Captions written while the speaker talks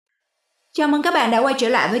Chào mừng các bạn đã quay trở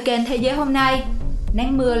lại với kênh Thế Giới hôm nay.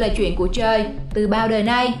 Nắng mưa là chuyện của trời. Từ bao đời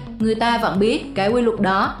nay, người ta vẫn biết cái quy luật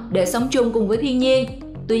đó để sống chung cùng với thiên nhiên.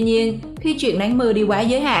 Tuy nhiên, khi chuyện nắng mưa đi quá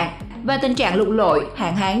giới hạn và tình trạng lụt lội,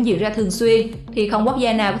 hạn hán diễn ra thường xuyên, thì không quốc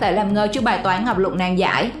gia nào có thể làm ngơ trước bài toán ngập lụt nan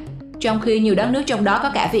giải. Trong khi nhiều đất nước trong đó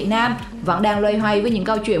có cả Việt Nam vẫn đang loay hoay với những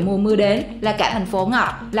câu chuyện mùa mưa đến là cả thành phố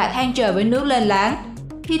ngập, lại than trời với nước lên láng.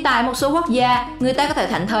 Thì tại một số quốc gia, người ta có thể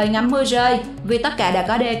thảnh thơi ngắm mưa rơi vì tất cả đã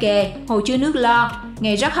có đê kè, hồ chứa nước lo.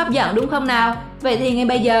 Nghe rất hấp dẫn đúng không nào? Vậy thì ngay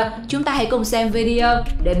bây giờ, chúng ta hãy cùng xem video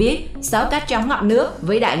để biết 6 cách chống ngập nước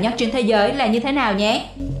vĩ đại nhất trên thế giới là như thế nào nhé!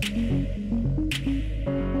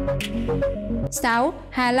 6.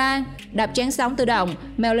 Hà Lan đập chắn sóng tự động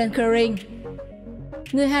Melancholy.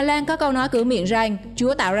 Người Hà Lan có câu nói cửa miệng rằng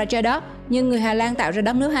Chúa tạo ra trái đất, nhưng người Hà Lan tạo ra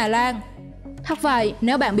đất nước Hà Lan. Thật vậy,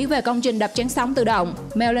 nếu bạn biết về công trình đập chắn sóng tự động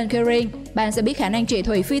Melancholy, bạn sẽ biết khả năng trị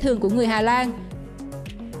thủy phi thường của người Hà Lan.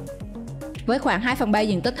 Với khoảng 2/3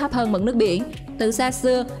 diện tích thấp hơn mực nước biển, từ xa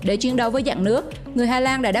xưa để chiến đấu với giặc nước, người Hà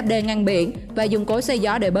Lan đã đắp đê ngăn biển và dùng cối xay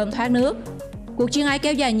gió để bơm thoát nước. Cuộc chiến ấy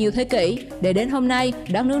kéo dài nhiều thế kỷ, để đến hôm nay,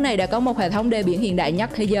 đất nước này đã có một hệ thống đê biển hiện đại nhất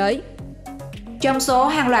thế giới. Trong số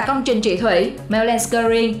hàng loạt công trình trị thủy,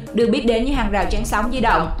 Melancholy được biết đến như hàng rào chắn sóng di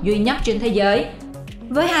động duy nhất trên thế giới.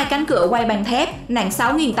 Với hai cánh cửa quay bằng thép nặng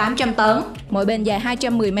 6.800 tấn, mỗi bên dài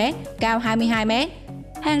 210 m, cao 22 m.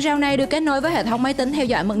 Hàng rào này được kết nối với hệ thống máy tính theo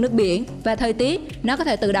dõi mực nước biển và thời tiết. Nó có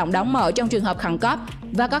thể tự động đóng mở trong trường hợp khẩn cấp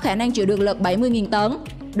và có khả năng chịu được lực 70.000 tấn,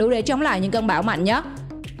 đủ để chống lại những cơn bão mạnh nhất.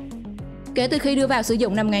 Kể từ khi đưa vào sử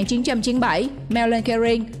dụng năm 1997,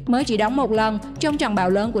 Melancholy mới chỉ đóng một lần trong trận bão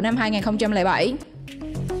lớn của năm 2007.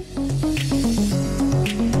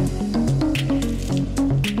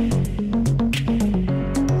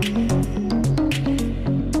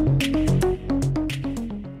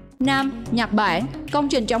 Năm, Nhật Bản, công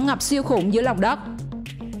trình chống ngập siêu khủng dưới lòng đất.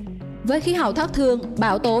 Với khí hậu thất thường,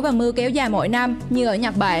 bão tố và mưa kéo dài mỗi năm như ở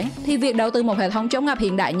Nhật Bản, thì việc đầu tư một hệ thống chống ngập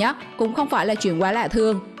hiện đại nhất cũng không phải là chuyện quá lạ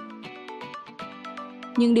thường.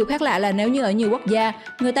 Nhưng điều khác lạ là nếu như ở nhiều quốc gia,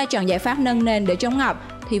 người ta chọn giải pháp nâng nền để chống ngập,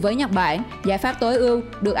 thì với Nhật Bản, giải pháp tối ưu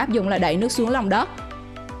được áp dụng là đẩy nước xuống lòng đất.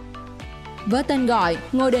 Với tên gọi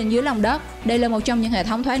ngôi đền dưới lòng đất, đây là một trong những hệ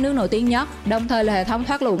thống thoát nước nổi tiếng nhất, đồng thời là hệ thống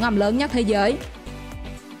thoát lũ ngầm lớn nhất thế giới.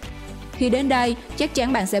 Khi đến đây, chắc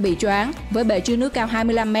chắn bạn sẽ bị choáng với bể chứa nước cao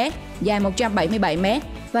 25 m, dài 177 m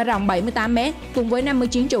và rộng 78 m, cùng với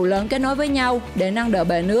 59 trụ lớn kết nối với nhau để nâng đỡ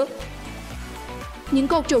bể nước. Những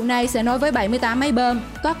cột trụ này sẽ nối với 78 máy bơm,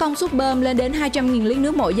 có công suất bơm lên đến 200.000 lít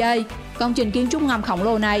nước mỗi giây. Công trình kiến trúc ngầm khổng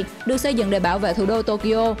lồ này được xây dựng để bảo vệ thủ đô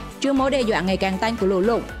Tokyo trước mối đe dọa ngày càng tăng của lũ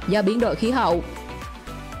lụt do biến đổi khí hậu.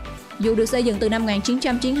 Dù được xây dựng từ năm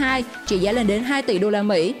 1992, trị giá lên đến 2 tỷ đô la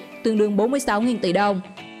Mỹ, tương đương 46.000 tỷ đồng,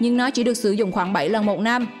 nhưng nó chỉ được sử dụng khoảng 7 lần một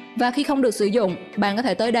năm, và khi không được sử dụng, bạn có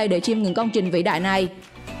thể tới đây để chiêm ngưỡng công trình vĩ đại này.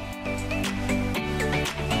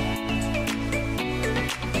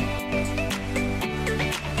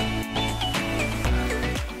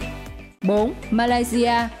 Bốn,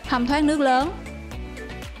 Malaysia, hầm thoát nước lớn.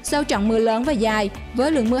 Sau trận mưa lớn và dài,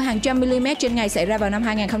 với lượng mưa hàng trăm mm trên ngày xảy ra vào năm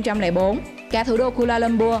 2004, cả thủ đô Kuala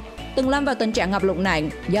Lumpur từng lâm vào tình trạng ngập lụt nặng,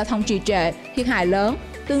 giao thông trì trệ, thiệt hại lớn,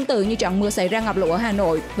 tương tự như trận mưa xảy ra ngập lụt ở Hà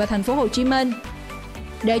Nội và thành phố Hồ Chí Minh.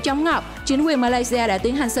 Để chống ngập, chính quyền Malaysia đã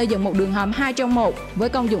tiến hành xây dựng một đường hầm 2 trong 1 với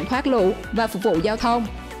công dụng thoát lũ và phục vụ giao thông.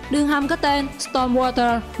 Đường hầm có tên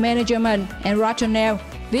Stormwater Management and Road Tunnel,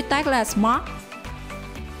 viết tắt là SMART.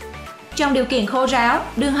 Trong điều kiện khô ráo,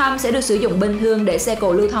 đường hầm sẽ được sử dụng bình thường để xe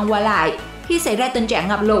cộ lưu thông qua lại. Khi xảy ra tình trạng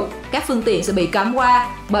ngập lụt, các phương tiện sẽ bị cấm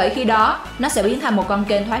qua, bởi khi đó nó sẽ biến thành một con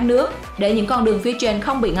kênh thoát nước để những con đường phía trên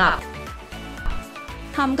không bị ngập.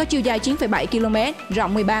 Hầm có chiều dài 9,7 km,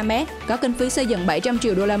 rộng 13 m, có kinh phí xây dựng 700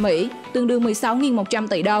 triệu đô la Mỹ, tương đương 16.100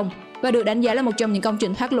 tỷ đồng, và được đánh giá là một trong những công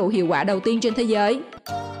trình thoát lũ hiệu quả đầu tiên trên thế giới.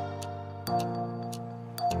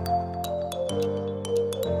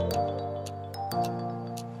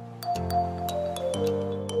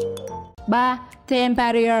 3. The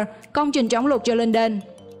Empire, công trình chống lụt cho London.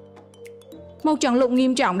 Một trận lụt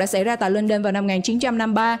nghiêm trọng đã xảy ra tại London vào năm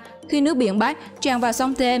 1953 khi nước biển Bắc tràn vào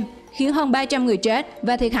sông Thames, khiến hơn 300 người chết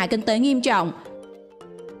và thiệt hại kinh tế nghiêm trọng.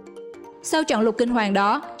 Sau trận lụt kinh hoàng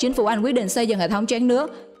đó, chính phủ Anh quyết định xây dựng hệ thống chắn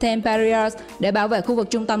nước The Empire để bảo vệ khu vực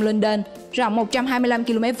trung tâm London, rộng 125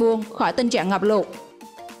 km² khỏi tình trạng ngập lụt.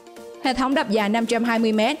 Hệ thống đập dài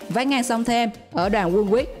 520 m vách ngang sông Thames ở đoạn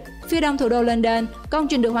Woolwich, phía đông thủ đô London. Công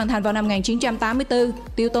trình được hoàn thành vào năm 1984,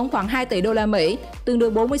 tiêu tốn khoảng 2 tỷ đô la Mỹ, tương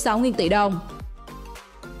đương 46.000 tỷ đồng.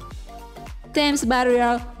 Thames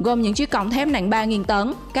Barrier gồm những chiếc cổng thép nặng 3.000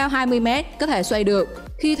 tấn, cao 20 m, có thể xoay được.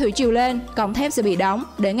 Khi thủy triều lên, cổng thép sẽ bị đóng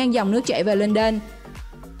để ngăn dòng nước chảy về London.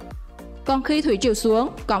 Còn khi thủy triều xuống,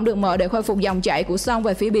 cổng được mở để khôi phục dòng chảy của sông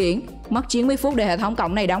về phía biển. Mất 90 phút để hệ thống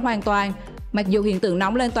cổng này đóng hoàn toàn. Mặc dù hiện tượng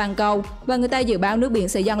nóng lên toàn cầu và người ta dự báo nước biển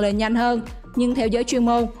sẽ dâng lên nhanh hơn, nhưng theo giới chuyên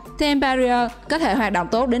môn, Ten Barrier có thể hoạt động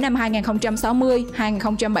tốt đến năm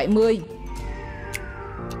 2060-2070.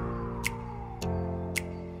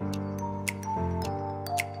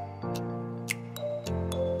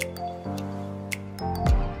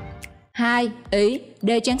 Ý,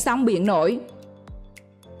 đê chắn sóng biển nổi.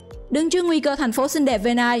 Đứng trước nguy cơ thành phố xinh đẹp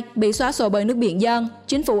Venice bị xóa sổ bởi nước biển dâng,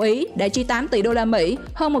 chính phủ Ý đã chi 8 tỷ đô la Mỹ,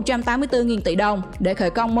 hơn 184.000 tỷ đồng để khởi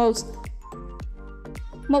công MOS.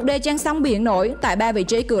 Một đê chắn sóng biển nổi tại 3 vị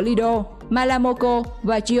trí cửa Lido, Malamocco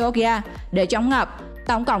và Chioggia để chống ngập.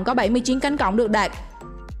 Tổng cộng có 79 cánh cổng được đặt.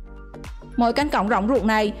 Mỗi cánh cổng rỗng ruột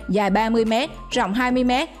này dài 30 m, rộng 20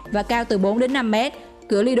 m và cao từ 4 đến 5 m.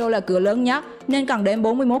 Cửa Lido là cửa lớn nhất nên cần đến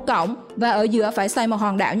 41 cổng và ở giữa phải xây một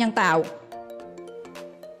hòn đảo nhân tạo.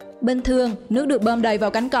 Bình thường, nước được bơm đầy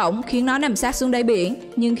vào cánh cổng khiến nó nằm sát xuống đáy biển,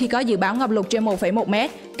 nhưng khi có dự báo ngập lụt trên 1,1 m,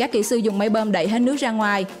 các kỹ sư dùng máy bơm đẩy hết nước ra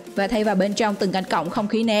ngoài và thay vào bên trong từng cánh cổng không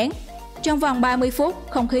khí nén. Trong vòng 30 phút,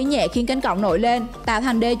 không khí nhẹ khiến cánh cổng nổi lên, tạo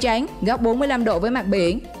thành đê chắn góc 45 độ với mặt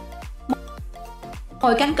biển.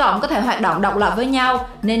 Mỗi cánh cổng có thể hoạt động độc lập với nhau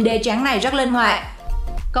nên đê chắn này rất linh hoạt.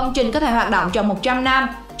 Công trình có thể hoạt động trong 100 năm,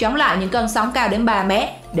 chống lại những cơn sóng cao đến 3 m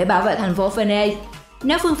để bảo vệ thành phố Venice.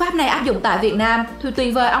 Nếu phương pháp này áp dụng tại Việt Nam thì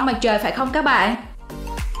tuyệt vời ông mặt trời phải không các bạn?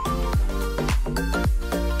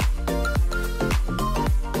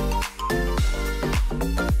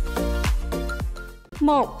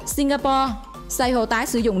 1. Singapore xây hồ tái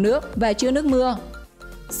sử dụng nước và chứa nước mưa.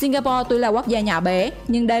 Singapore tuy là quốc gia nhỏ bé,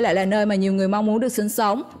 nhưng đây lại là nơi mà nhiều người mong muốn được sinh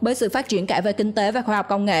sống bởi sự phát triển cả về kinh tế và khoa học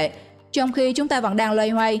công nghệ. Trong khi chúng ta vẫn đang loay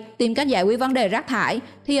hoay tìm cách giải quyết vấn đề rác thải,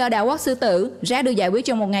 thì ở đảo quốc sư tử, rác được giải quyết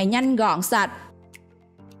trong một ngày nhanh gọn sạch.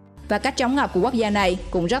 Và cách chống ngập của quốc gia này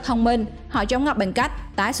cũng rất thông minh. Họ chống ngập bằng cách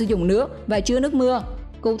tái sử dụng nước và chứa nước mưa.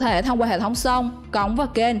 Cụ thể, thông qua hệ thống sông, cống và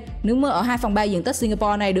kênh, nước mưa ở 2/3 diện tích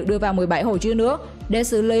Singapore này được đưa vào 17 hồ chứa nước để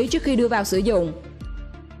xử lý trước khi đưa vào sử dụng.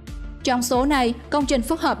 Trong số này, công trình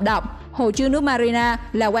phức hợp đập hồ chứa nước Marina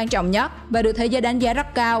là quan trọng nhất và được thế giới đánh giá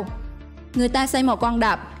rất cao. Người ta xây một con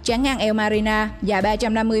đập chắn ngang eo Marina dài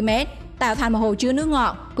 350 m, tạo thành một hồ chứa nước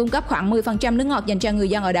ngọt, cung cấp khoảng 10% nước ngọt dành cho người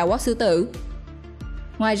dân ở đảo quốc sư tử.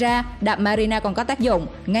 Ngoài ra, đập Marina còn có tác dụng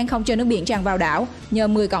ngăn không cho nước biển tràn vào đảo nhờ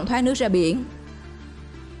 10 cổng thoát nước ra biển.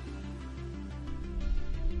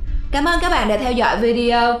 Cảm ơn các bạn đã theo dõi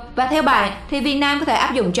video. Và theo bạn thì Việt Nam có thể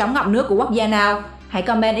áp dụng chống ngập nước của quốc gia nào? Hãy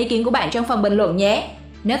comment ý kiến của bạn trong phần bình luận nhé.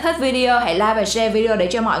 Nếu thích video hãy like và share video để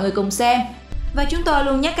cho mọi người cùng xem. Và chúng tôi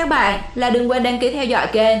luôn nhắc các bạn là đừng quên đăng ký theo dõi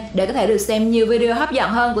kênh để có thể được xem nhiều video hấp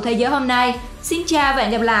dẫn hơn của thế giới hôm nay. Xin chào và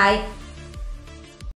hẹn gặp lại!